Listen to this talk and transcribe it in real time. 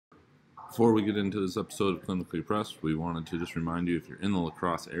Before we get into this episode of Clinically Pressed, we wanted to just remind you, if you're in the La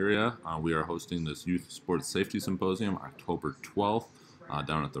Crosse area, we are hosting this Youth Sports Safety Symposium October 12th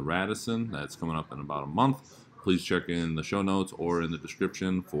down at the Radisson. That's coming up in about a month. Please check in the show notes or in the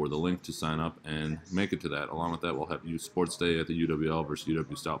description for the link to sign up and make it to that. Along with that, we'll have Youth Sports Day at the UWL versus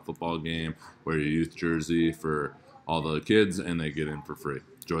UW Stout football game. Wear your youth jersey for all the kids, and they get in for free.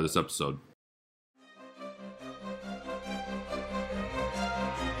 Enjoy this episode.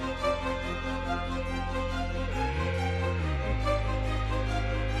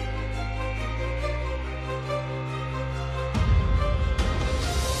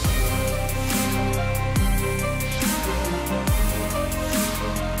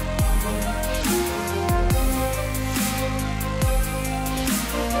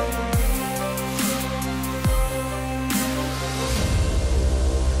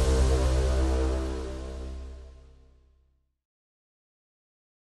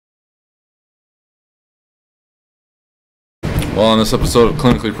 Well, on this episode of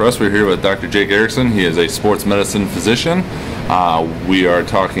Clinically Pressed, we're here with Dr. Jake Erickson. He is a sports medicine physician. We are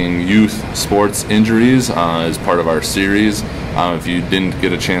talking youth sports injuries as part of our series. If you didn't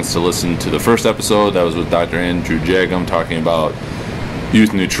get a chance to listen to the first episode, that was with Dr. Andrew Jagum talking about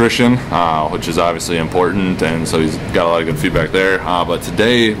youth nutrition, which is obviously important, and so he's got a lot of good feedback there. But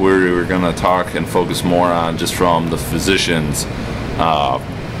today we're going to talk and focus more on just from the physician's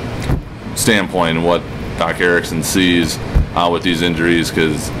standpoint and what Dr. Erickson sees with these injuries,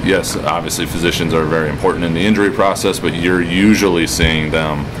 because yes, obviously physicians are very important in the injury process, but you're usually seeing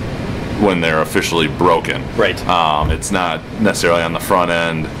them when they're officially broken. Right. It's not necessarily on the front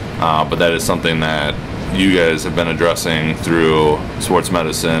end, but that is something that you guys have been addressing through sports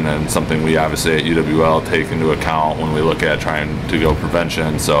medicine, and something we obviously at UWL take into account when we look at trying to go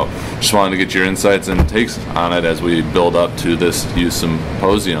prevention. So just wanted to get your insights and takes on it as we build up to this youth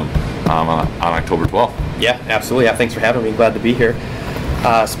symposium on October 12th. Yeah, absolutely. Thanks for having me. Glad to be here.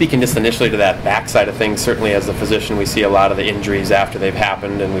 Speaking just initially to that backside of things, certainly as a physician, we see a lot of the injuries after they've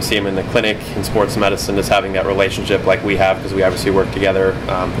happened, and we see them in the clinic. In sports medicine, is having that relationship like we have, because we obviously work together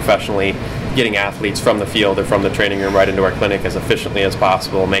professionally, getting athletes from the field or from the training room right into our clinic as efficiently as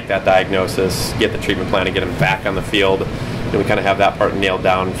possible, make that diagnosis, get the treatment plan, and get them back on the field. And we kind of have that part nailed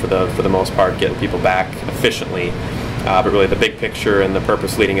down for the most part, getting people back efficiently. But really the big picture and the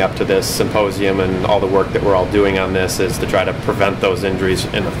purpose leading up to this symposium and all the work that we're all doing on this is to try to prevent those injuries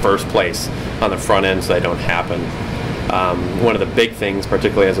in the first place on the front end so they don't happen. One of the big things,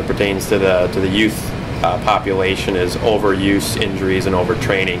 particularly as it pertains to the youth population, is overuse injuries and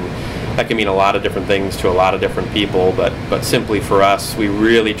overtraining. That can mean a lot of different things to a lot of different people, but simply for us, we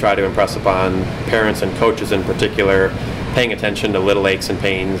really try to impress upon parents and coaches in particular paying attention to little aches and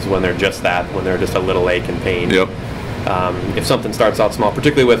pains when they're just that, when they're just a little ache and pain. Yep. If something starts out small,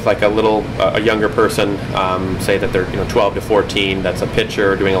 particularly with like a younger person, say that they're 12 to 14, that's a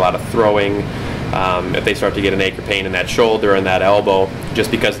pitcher doing a lot of throwing. If they start to get an ache or pain in that shoulder and that elbow, just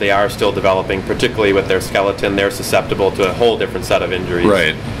because they are still developing, particularly with their skeleton, they're susceptible to a whole different set of injuries.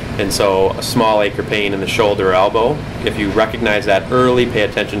 Right. And so a small ache or pain in the shoulder or elbow, if you recognize that early, pay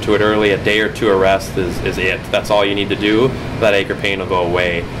attention to it early, a day or two of rest is it. That's all you need to do. That ache or pain will go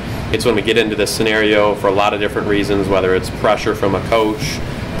away. It's when we get into this scenario for a lot of different reasons, whether it's pressure from a coach,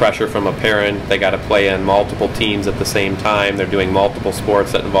 pressure from a parent, they got to play in multiple teams at the same time, they're doing multiple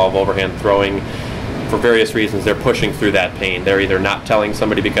sports that involve overhand throwing. For various reasons, they're pushing through that pain. They're either not telling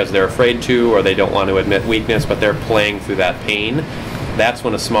somebody because they're afraid to, or they don't want to admit weakness, but they're playing through that pain. That's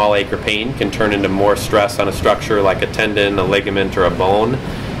when a small ache or pain can turn into more stress on a structure like a tendon, a ligament, or a bone.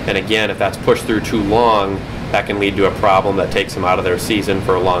 And again, if that's pushed through too long, that can lead to a problem that takes them out of their season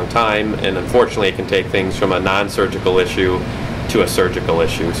for a long time, and unfortunately it can take things from a non-surgical issue to a surgical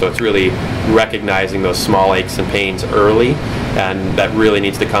issue. So it's really recognizing those small aches and pains early, and that really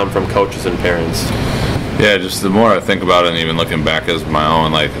needs to come from coaches and parents. Yeah, just the more I think about it, and even looking back as my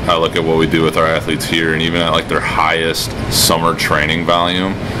own, like I look at what we do with our athletes here, and even at like their highest summer training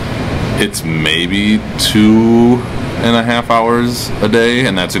volume, it's maybe 2.5 hours a day,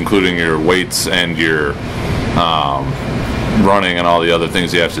 and that's including your weights and your running and all the other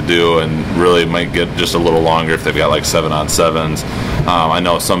things you have to do, and really might get just a little longer if they've got like 7-on-7s. I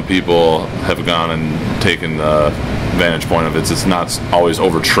know some people have gone and taken the vantage point of it's not always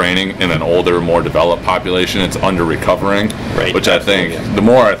overtraining in an older, more developed population, it's under recovering, right, which I think, the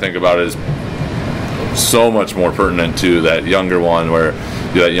more I think about it, is so much more pertinent to that younger one, where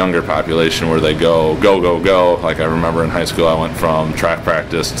that younger population where they go. Like I remember in high school, I went from track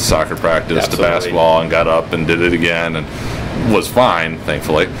practice to soccer practice to basketball, and got up and did it again, and was fine,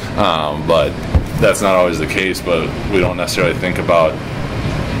 thankfully. But that's not always the case. But we don't necessarily think about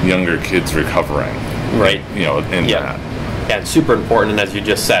younger kids recovering. Right. You know, in that. Yeah, it's super important, and as you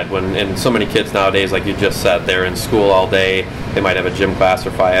just said, and so many kids nowadays, like you just said, they're in school all day, they might have a gym class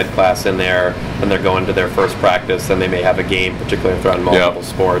or phy ed class in there, and they're going to their first practice, and they may have a game, particularly if they're on multiple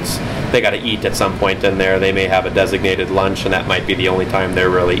sports. They got to eat at some point in there, they may have a designated lunch, and that might be the only time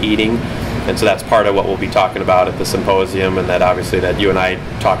they're really eating. And so that's part of what we'll be talking about at the symposium, and that obviously that you and I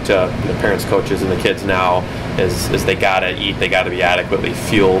talk to the parents, coaches, and the kids now is they gotta eat, they gotta be adequately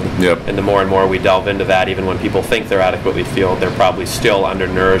fueled. Yep. And the more and more we delve into that, even when people think they're adequately fueled, they're probably still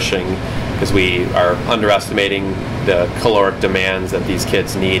undernourishing, because we are underestimating the caloric demands that these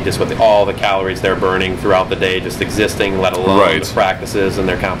kids need, just with all the calories they're burning throughout the day, just existing, let alone the practices and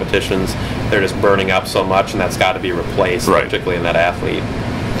their competitions. They're just burning up so much, and that's got to be replaced, particularly in that athlete.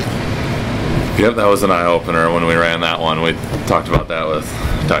 Yep, that was an eye-opener when we ran that one. We talked about that with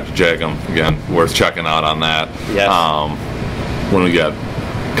Dr. Jagum. Again, worth checking out on that. Yes. When we get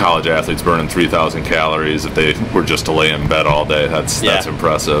college athletes burning 3,000 calories if they were just to lay in bed all day, that's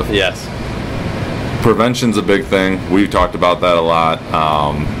impressive. Yes. Prevention's a big thing. We've talked about that a lot.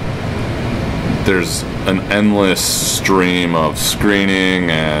 There's an endless stream of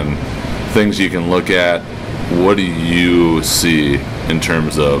screening and things you can look at. What do you see in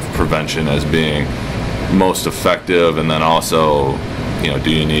terms of prevention as being most effective, and then also, you know, do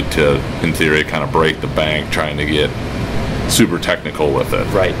you need to, in theory, kind of break the bank trying to get super technical with it?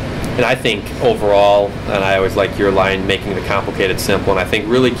 Right. And I think overall, and I always like your line, making the complicated simple, and I think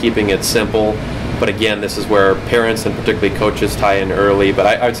really keeping it simple. But again, this is where parents and particularly coaches tie in early. But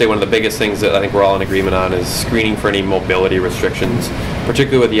I would say one of the biggest things that I think we're all in agreement on is screening for any mobility restrictions.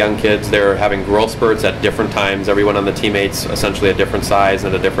 Particularly with young kids, they're having growth spurts at different times. Everyone on the teammate's essentially a different size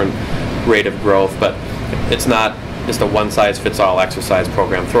and at a different rate of growth. But it's not just a one-size-fits-all exercise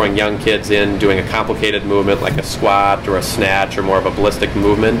program. Throwing young kids in, doing a complicated movement like a squat or a snatch or more of a ballistic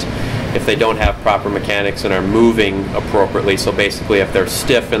movement, if they don't have proper mechanics and are moving appropriately, so basically if they're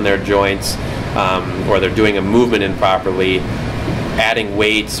stiff in their joints or they're doing a movement improperly, adding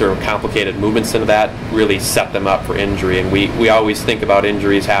weights or complicated movements into that really set them up for injury. And we always think about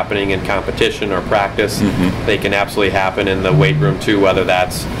injuries happening in competition or practice. They can absolutely happen in the weight room too, whether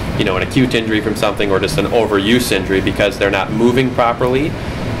that's, you know, an acute injury from something or just an overuse injury because they're not moving properly.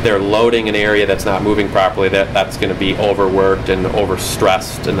 They're loading an area that's not moving properly, that's going to be overworked and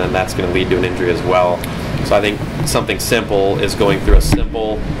overstressed, and then that's going to lead to an injury as well. So I think something simple is going through a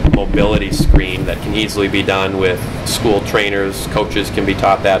simple mobility screen that can easily be done with school trainers. Coaches can be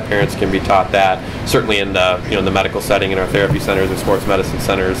taught that, parents can be taught that, certainly in the, you know, in the medical setting in our therapy centers and sports medicine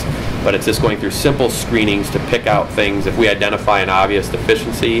centers. But it's just going through simple screenings to pick out things. If we identify an obvious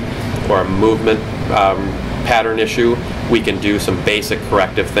deficiency or a movement pattern issue, we can do some basic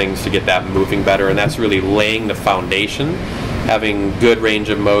corrective things to get that moving better, and that's really laying the foundation, having good range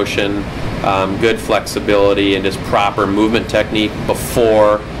of motion, good flexibility, and just proper movement technique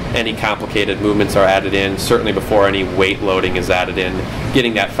before any complicated movements are added in, certainly before any weight loading is added in,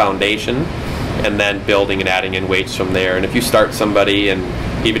 getting that foundation and then building and adding in weights from there. And if you start somebody, and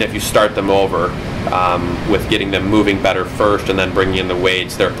even if you start them over with getting them moving better first and then bringing in the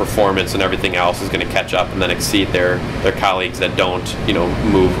weights, their performance and everything else is going to catch up and then exceed their colleagues that don't, you know,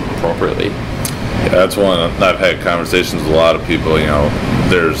 move appropriately. Yeah, that's one. I've had conversations with a lot of people. You know,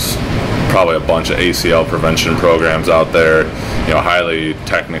 there's probably a bunch of ACL prevention programs out there, you know, highly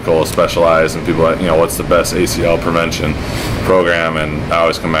technical, specialized, and people, you know, what's the best ACL prevention program? And I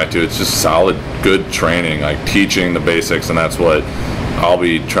always come back to it's just solid, good training, like teaching the basics, and that's what I'll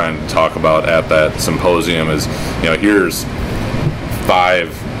be trying to talk about at that symposium is, you know, here's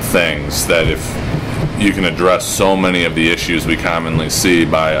 5 things that if you can address so many of the issues we commonly see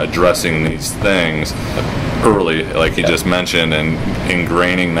by addressing these things early, like you just mentioned, and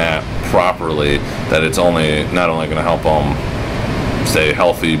ingraining that properly, that it's not only going to help them stay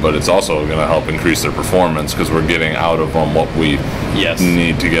healthy, but it's also going to help increase their performance because we're getting out of them what we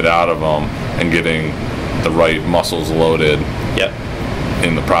need to get out of them and getting the right muscles loaded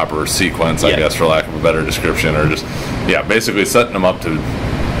in the proper sequence, I guess, for lack of a better description, or just, basically setting them up to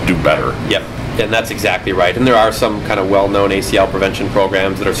do better. And that's exactly right. And there are some kind of well-known ACL prevention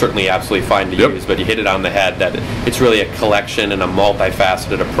programs that are certainly absolutely fine to use, but you hit it on the head that it's really a collection and a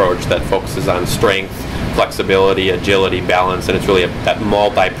multifaceted approach that focuses on strength, flexibility, agility, balance, and it's really that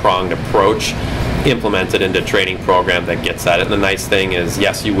multi-pronged approach implemented into a training program that gets at it. And the nice thing is,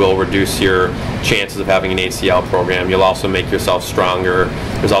 yes, you will reduce your chances of having an ACL program. You'll also make yourself stronger.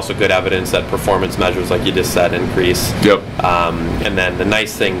 There's also good evidence that performance measures, like you just said, increase. And then the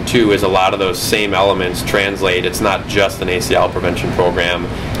nice thing, too, is a lot of those same elements translate. It's not just an ACL prevention program.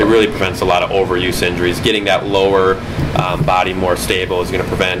 It really prevents a lot of overuse injuries. Getting that lower body more stable, is going to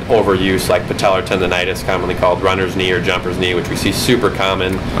prevent overuse like patellar tendonitis, commonly called runner's knee or jumper's knee, which we see super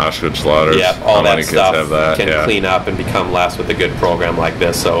common. Auschwitz-Slaughters. Yeah, all that stuff can yeah. clean up and become less with a good program like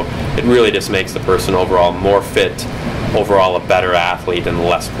this. So it really just makes the person overall more fit, overall a better athlete, and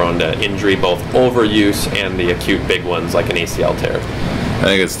less prone to injury, both overuse and the acute big ones like an ACL tear. I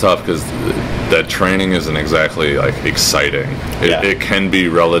think it's tough because that training isn't exactly like exciting. It can be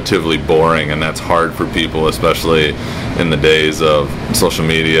relatively boring, and that's hard for people, especially in the days of social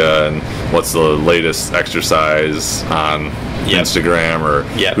media and what's the latest exercise on Instagram, or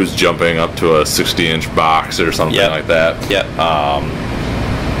who's jumping up to a 60-inch box or something like that.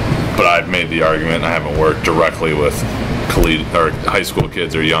 But I've made the argument, I haven't worked directly with or high school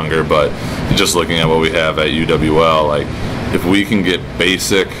kids or younger, but just looking at what we have at UWL, like if we can get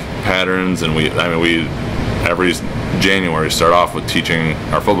basic patterns, and we every January start off with teaching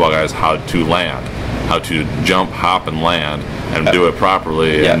our football guys how to land, how to jump, hop, and land, and do it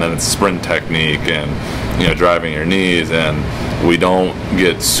properly, and then it's sprint technique and driving your knees, and we don't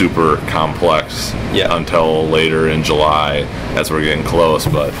get super complex until later in July as we're getting close.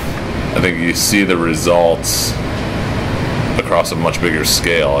 But I think you see the results across a much bigger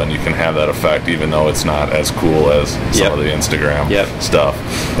scale, and you can have that effect even though it's not as cool as some of the Instagram stuff.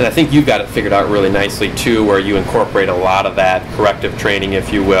 And I think you've got it figured out really nicely too, where you incorporate a lot of that corrective training,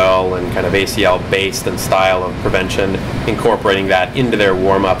 if you will, and kind of ACL based and style of prevention, incorporating that into their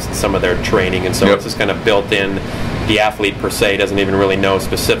warm-ups and some of their training. And so it's just kind of built in. The athlete per se doesn't even really know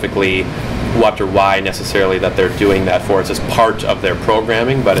specifically what or why necessarily that they're doing that for. It's just part of their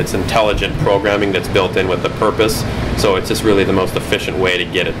programming, but it's intelligent programming that's built in with the purpose. So it's just really the most efficient way to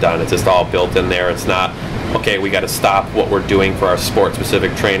get it done. It's just all built in there. It's not, okay, we got to stop what we're doing for our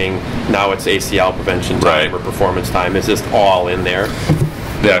sport-specific training. Now it's ACL prevention time or performance time. It's just all in there.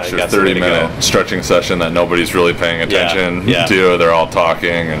 The extra 30-minute stretching session that nobody's really paying attention to. They're all talking,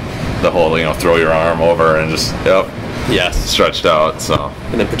 and the whole, throw your arm over and just, stretched out. So,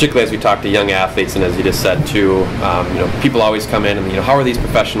 and then particularly as we talk to young athletes, and as you just said too, people always come in and how are these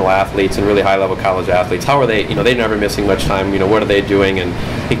professional athletes and really high-level college athletes? How are they? They're never missing much time. What are they doing? And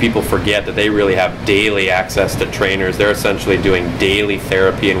I think people forget that they really have daily access to trainers. They're essentially doing daily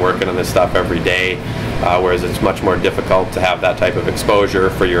therapy and working on this stuff every day. Whereas it's much more difficult to have that type of exposure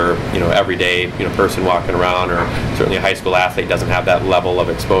for your everyday person walking around, or certainly a high school athlete doesn't have that level of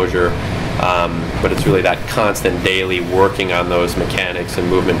exposure. But it's really that constant daily working on those mechanics and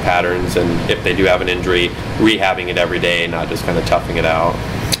movement patterns, and if they do have an injury, rehabbing it every day, not just kind of toughing it out.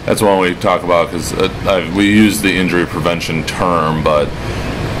 That's one we talk about, because we use the injury prevention term, but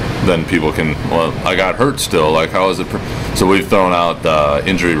then people can, I got hurt still, like how is it? So we've thrown out the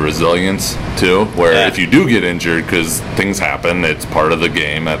injury resilience too, where if you do get injured, because things happen, it's part of the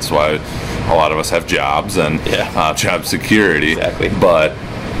game. That's why a lot of us have jobs and job security. Exactly. But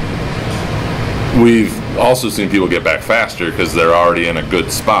we've also seen people get back faster because they're already in a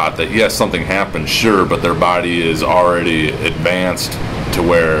good spot. That yes, something happened, sure, but their body is already advanced to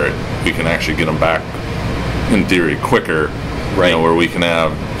where we can actually get them back, in theory, quicker. Right. Where we can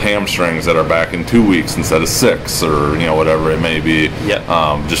have hamstrings that are back in 2 weeks instead of 6, or whatever it may be.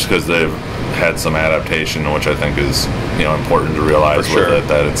 Just because they've had some adaptation, which I think is important to realize with it,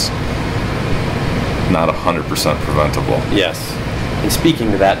 that it's not 100% preventable. Yes. And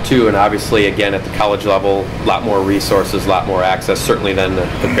speaking to that too, and obviously again at the college level, a lot more resources, a lot more access, certainly than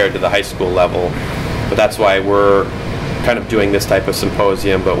compared to the high school level. But that's why we're kind of doing this type of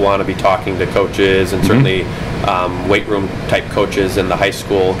symposium, but want to be talking to coaches and certainly weight room type coaches in the high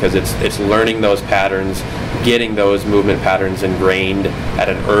school, because it's learning those patterns, getting those movement patterns ingrained at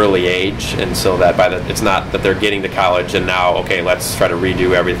an early age, and so that it's not that they're getting to college and now, okay, let's try to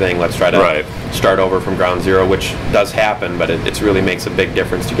redo everything, let's try to start over from ground zero, which does happen, but it really makes a big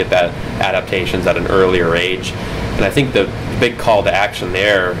difference to get that adaptations at an earlier age. And I think the big call to action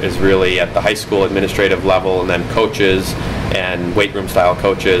there is really at the high school administrative level, and then coaches and weight room style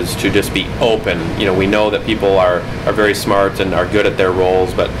coaches to just be open. We know that people are very smart and are good at their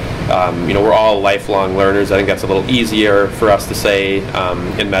roles, but we're all lifelong learners. I think that's a little easier for us to say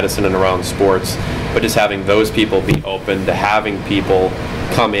in medicine and around sports, but just having those people be open to having people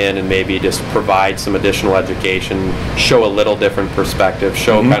come in and maybe just provide some additional education, show a little different perspective,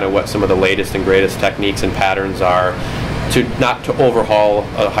 show kind of what some of the latest and greatest techniques and patterns are, to not to overhaul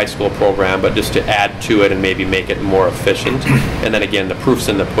a high school program, but just to add to it and maybe make it more efficient. And then again, the proof's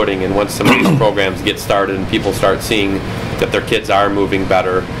in the pudding, and once some of these programs get started and people start seeing that their kids are moving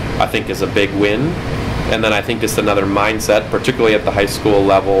better, I think is a big win. And then I think just another mindset, particularly at the high school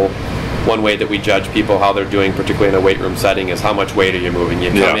level, one way that we judge people, how they're doing, particularly in a weight room setting, is how much weight are you moving. You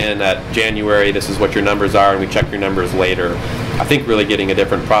come in at January, this is what your numbers are, and we check your numbers later. I think really getting a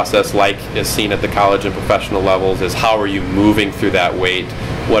different process, like is seen at the college and professional levels, is how are you moving through that weight?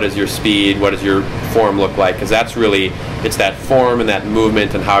 What is your speed? What does your form look like? Because that's really, it's that form and that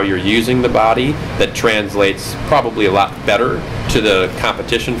movement and how you're using the body that translates probably a lot better to the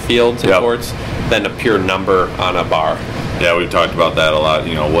competition fields and sports than a pure number on a bar. Yeah, we've talked about that a lot.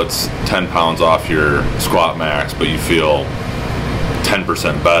 You know, what's 10 pounds off your squat max, but you feel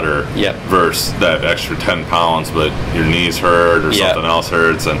 10% better versus that extra 10 pounds, but your knees hurt or something else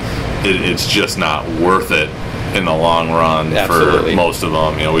hurts, and it's just not worth it in the long run for most of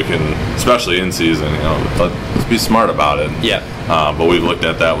them. You know, we can, especially in season, you know, let's be smart about it. But we've looked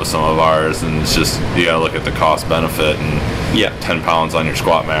at that with some of ours, and it's just, you got to look at the cost benefit, and 10 pounds on your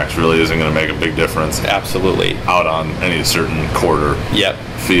squat max really isn't going to make a big difference. Out on any certain quarter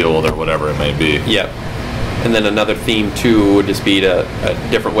field or whatever it may be. And then another theme too would just be a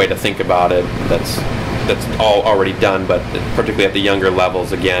different way to think about it. That's all already done, but particularly at the younger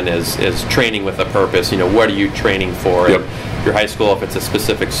levels, again, is training with a purpose. You know, what are you training for? Your high school, if it's a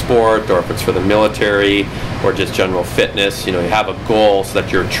specific sport, or if it's for the military, or just general fitness, you know, you have a goal so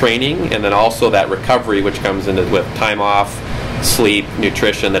that you're training, and then also that recovery, which comes into with time off, sleep,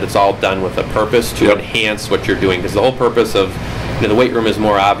 nutrition, that it's all done with a purpose to enhance what you're doing. Because the whole purpose of, you know, the weight room is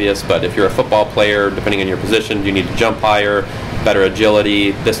more obvious, but if you're a football player, depending on your position, you need to jump higher, better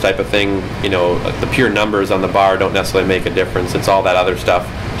agility, this type of thing. You know, the pure numbers on the bar don't necessarily make a difference. It's all that other stuff,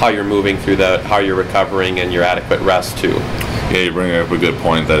 how you're moving through that, how you're recovering, and your adequate rest too. Yeah, you bring up a good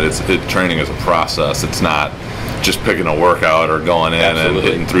point that training is a process. It's not just picking a workout or going in and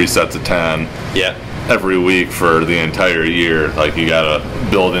hitting 3 sets of 10 every week for the entire year. Like, you got to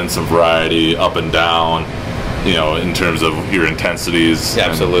build in some variety up and down, you know, in terms of your intensities.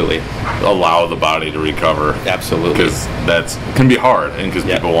 Allow the body to recover. Because that can be hard, and because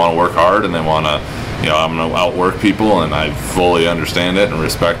people want to work hard and they want to, you know, I'm going to outwork people, and I fully understand it and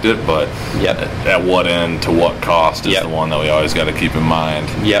respect it, but at what end, to what cost is the one that we always got to keep in mind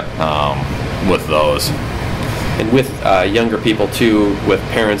with those. And with younger people too, with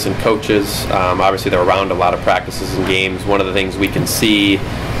parents and coaches, obviously they're around a lot of practices and games. One of the things we can see, you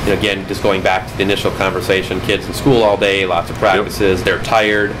know, again, just going back to the initial conversation, kids in school all day, lots of practices, they're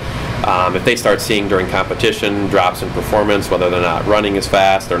tired. If they start seeing during competition drops in performance, whether they're not running as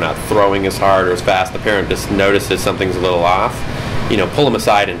fast, they're not throwing as hard or as fast, the parent just notices something's a little off. You know, pull them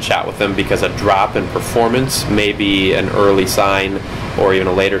aside and chat with them, because a drop in performance may be an early sign or even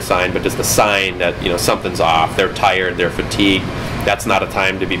a later sign, but just a sign that, you know, something's off. They're tired, they're fatigued. That's not a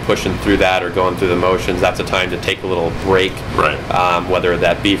time to be pushing through that or going through the motions. That's a time to take a little break, whether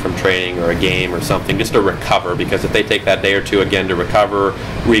that be from training or a game or something, just to recover. Because if they take that day or two again to recover,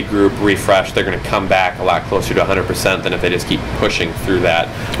 regroup, refresh, they're going to come back a lot closer to 100% than if they just keep pushing through that.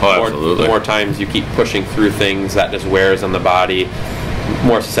 The more times you keep pushing through things, that just wears on the body,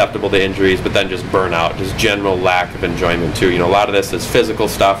 more susceptible to injuries, but then just burnout, just general lack of enjoyment too. You know, a lot of this is physical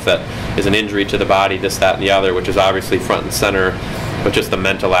stuff that is an injury to the body, this, that, and the other, which is obviously front and center, but just the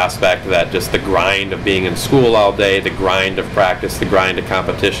mental aspect, that just the grind of being in school all day, the grind of practice, the grind of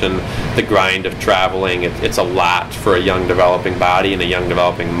competition, the grind of traveling. It's a lot for a young developing body and a young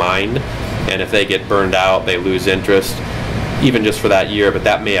developing mind, and if they get burned out, they lose interest, even just for that year, but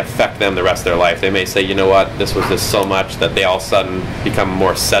that may affect them the rest of their life. They may say, you know what, this was just so much that they all of a sudden become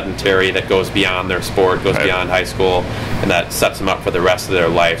more sedentary, that goes beyond their sport, goes beyond high school, and that sets them up for the rest of their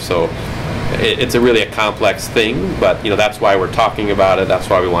life. So it's really a complex thing, but, you know, that's why we're talking about it. That's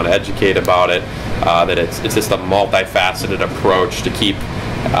why we want to educate about it, that it's just a multifaceted approach to keep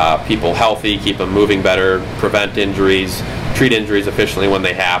people healthy, keep them moving better, prevent injuries, treat injuries efficiently when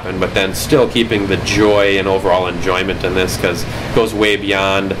they happen, but then still keeping the joy and overall enjoyment in this, because it goes way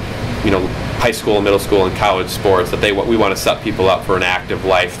beyond, you know, high school, middle school, and college sports. That we want to set people up for an active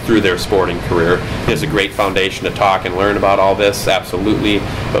life through their sporting career. It's a great foundation to talk and learn about all this, absolutely,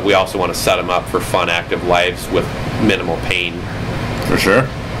 but we also want to set them up for fun, active lives with minimal pain. For sure.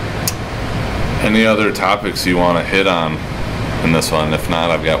 Any other topics you want to hit on in this one? If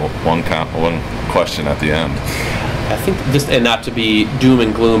not, I've got one question at the end. I think just, and not to be doom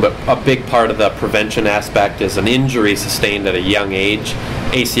and gloom, but a big part of the prevention aspect is an injury sustained at a young age.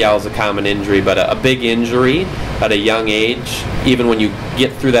 ACL is a common injury, but a big injury at a young age, even when you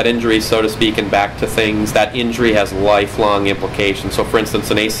get through that injury, so to speak, and back to things, that injury has lifelong implications. So for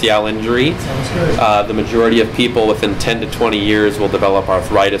instance, an ACL injury, the majority of people within 10 to 20 years will develop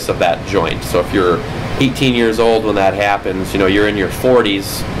arthritis of that joint. So if you're 18 years old when that happens, you know, you're in your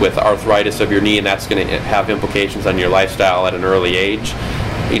 40s with arthritis of your knee, and that's going to have implications on your lifestyle at an early age.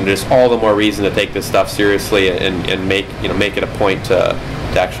 Just all the more reason to take this stuff seriously and make it a point to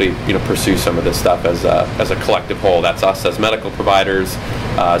actually pursue some of this stuff as a collective whole. That's us as medical providers,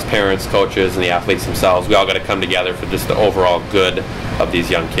 as parents, coaches, and the athletes themselves. We all got to come together for just the overall good of these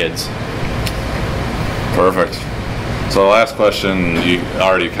young kids. Perfect. So the last question, you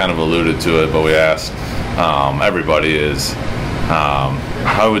already kind of alluded to it, but we asked everybody is,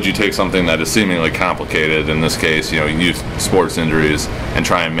 how would you take something that is seemingly complicated, in this case, youth sports injuries, and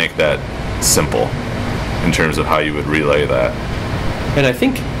try and make that simple in terms of how you would relay that? And I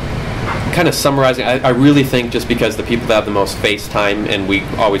think, kind of summarizing, I really think just because the people that have the most face time, and we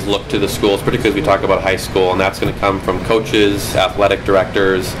always look to the schools, particularly as we talk about high school, and that's going to come from coaches, athletic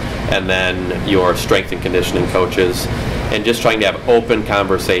directors, and then your strength and conditioning coaches, and just trying to have open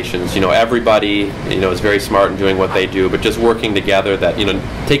conversations. Everybody, is very smart in doing what they do, but just working together that,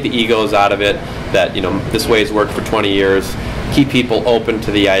 take the egos out of it, that, this way has worked for 20 years, keep people open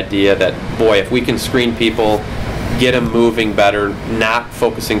to the idea that, boy, if we can screen people, get them moving better, not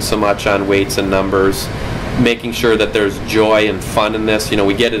focusing so much on weights and numbers, making sure that there's joy and fun in this.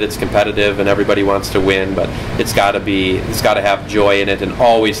 We get it, it's competitive and everybody wants to win, but it's got to have joy in it, and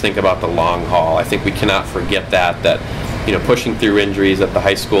always think about the long haul. I think we cannot forget that pushing through injuries at the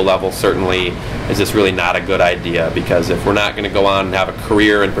high school level certainly is just really not a good idea, because if we're not going to go on and have a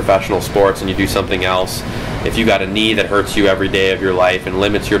career in professional sports and you do something else, if you got a knee that hurts you every day of your life and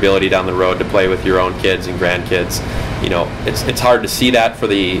limits your ability down the road to play with your own kids and grandkids, it's hard to see that for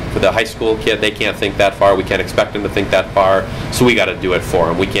the high school kid. They can't think that far. We can't expect them to think that far, so we got to do it for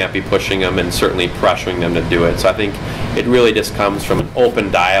them. We can't be pushing them and certainly pressuring them to do it. So I think it really just comes from an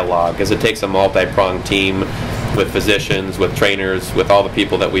open dialogue, because it takes a multi-pronged team with physicians, with trainers, with all the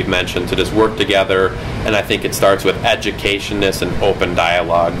people that we've mentioned to just work together. And I think it starts with educationness and open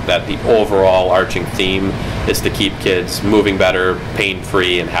dialogue, that the overall arching theme is to keep kids moving better,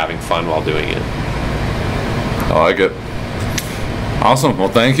 pain-free, and having fun while doing it. I like it. Awesome. Well,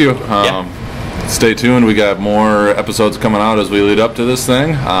 thank you. Stay tuned. We got more episodes coming out as we lead up to this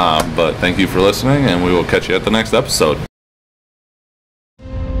thing. But thank you for listening, and we will catch you at the next episode.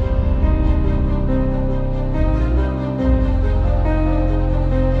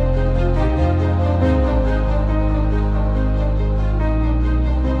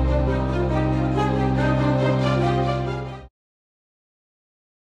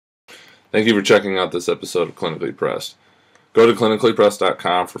 Thank you for checking out this episode of Clinically Pressed. Go to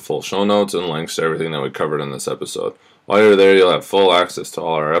clinicallypressed.com for full show notes and links to everything that we covered in this episode. While you're there, you'll have full access to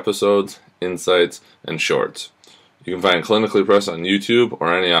all our episodes, insights, and shorts. You can find Clinically Pressed on YouTube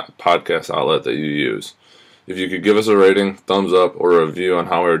or any podcast outlet that you use. If you could give us a rating, thumbs up, or a review on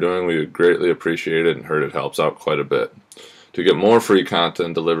how we're doing, we would greatly appreciate it and heard it helps out quite a bit. To get more free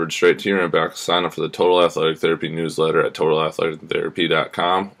content delivered straight to your inbox, sign up for the Total Athletic Therapy newsletter at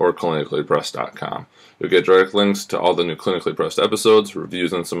totalathletictherapy.com or clinicallypressed.com. You'll get direct links to all the new Clinically Pressed episodes,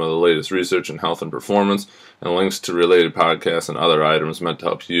 reviews on some of the latest research in health and performance, and links to related podcasts and other items meant to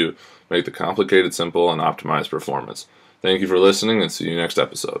help you make the complicated simple and optimize performance. Thank you for listening, and see you next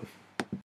episode.